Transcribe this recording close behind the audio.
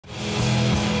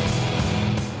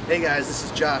Hey guys, this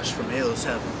is Josh from Halo's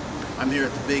Heaven. I'm here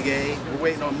at the Big A. We're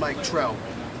waiting on Mike Trout.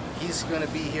 He's going to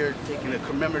be here taking a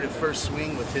commemorative first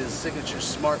swing with his signature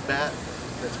smart bat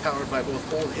that's powered by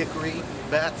both old Hickory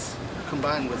bats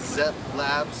combined with Zepp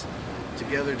labs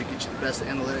together to get you the best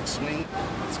analytic swing.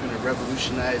 It's going to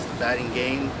revolutionize the batting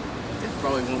game. It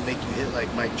probably won't make you hit like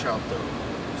Mike Trout though.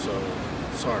 So,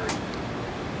 sorry.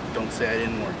 Don't say I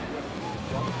didn't warn you.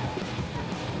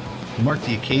 To mark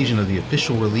the occasion of the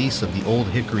official release of the old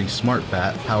Hickory Smart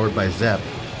Bat powered by Zepp,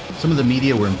 some of the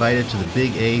media were invited to the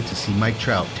Big A to see Mike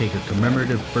Trout take a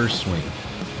commemorative first swing.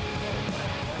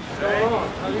 Hey,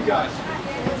 how you guys?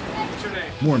 What's your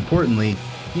name? More importantly,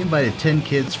 he invited 10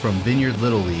 kids from Vineyard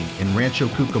Little League in Rancho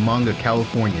Cucamonga,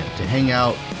 California to hang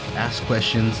out, ask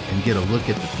questions, and get a look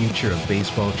at the future of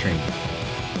baseball training.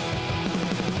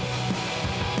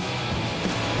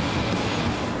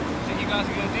 Think you guys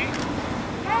are gonna deep?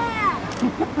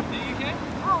 Think you can?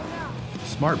 Oh, no.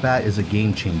 Smart Bat is a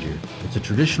game changer. It's a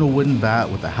traditional wooden bat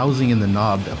with a housing in the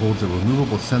knob that holds a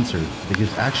removable sensor that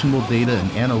gives actionable data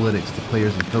and analytics to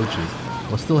players and coaches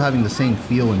while still having the same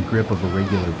feel and grip of a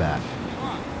regular bat.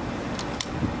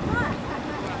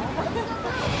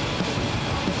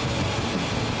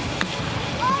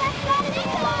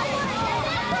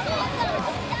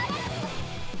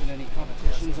 Any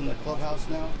competitions in the clubhouse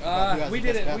now? We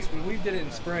did it. We did it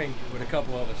in spring with a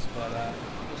couple of us, but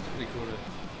it's pretty cool to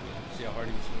see how hard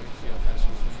he can swing, see how fast he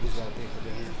can swing. Who's got to pay for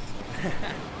dinner?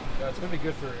 It's gonna be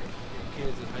good for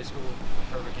kids in high school.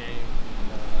 Perfect game.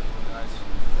 Guys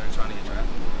that are trying to get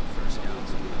drafted for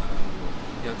scouts and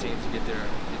young teams to get their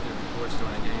reports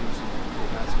during the games and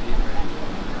get that speed. Right?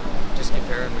 Just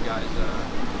comparing with guys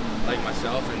like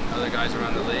myself and other guys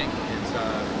around the league. It's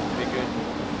be good.